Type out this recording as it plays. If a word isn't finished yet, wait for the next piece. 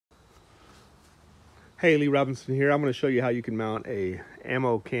Hey, Lee Robinson here. I'm going to show you how you can mount a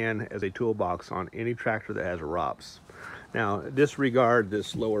ammo can as a toolbox on any tractor that has a ROPS. Now, disregard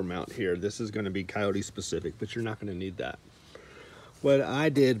this lower mount here. This is going to be coyote specific, but you're not going to need that. What I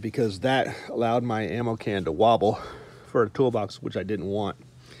did, because that allowed my ammo can to wobble for a toolbox, which I didn't want,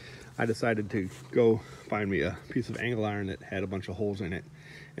 I decided to go find me a piece of angle iron that had a bunch of holes in it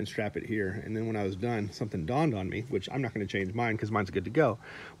and strap it here. And then when I was done, something dawned on me, which I'm not going to change mine because mine's good to go.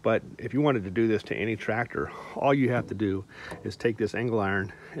 But if you wanted to do this to any tractor, all you have to do is take this angle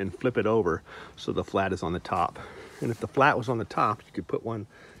iron and flip it over so the flat is on the top. And if the flat was on the top, you could put one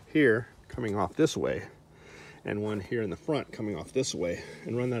here coming off this way and one here in the front coming off this way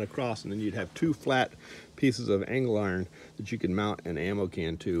and run that across, and then you'd have two flat pieces of angle iron that you can mount an ammo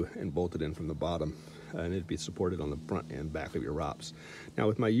can to and bolt it in from the bottom, and it'd be supported on the front and back of your ROPS. Now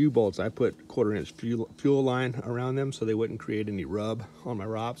with my U-bolts, I put 1/4 inch fuel line around them so they wouldn't create any rub on my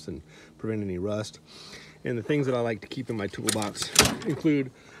ROPS and prevent any rust. And the things that I like to keep in my toolbox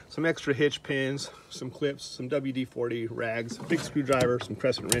include some extra hitch pins, some clips, some WD-40 rags, a big screwdriver, some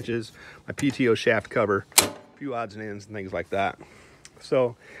crescent wrenches, my PTO shaft cover, a few odds and ends and things like that.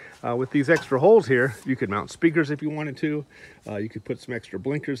 So with these extra holes here, you could mount speakers if you wanted to. You could put some extra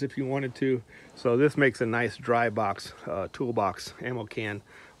blinkers if you wanted to. So this makes a nice dry box, toolbox ammo can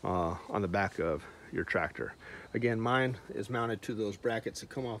on the back of your tractor. Again, mine is mounted to those brackets that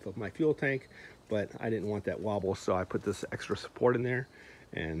come off of my fuel tank, but I didn't want that wobble, so I put this extra support in there,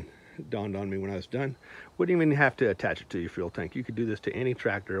 and it dawned on me when I was done. Wouldn't even have to attach it to your fuel tank. You could do this to any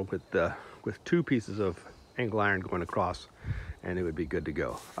tractor with two pieces of angle iron going across, and it would be good to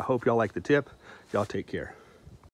go. I hope y'all like the tip. Y'all take care.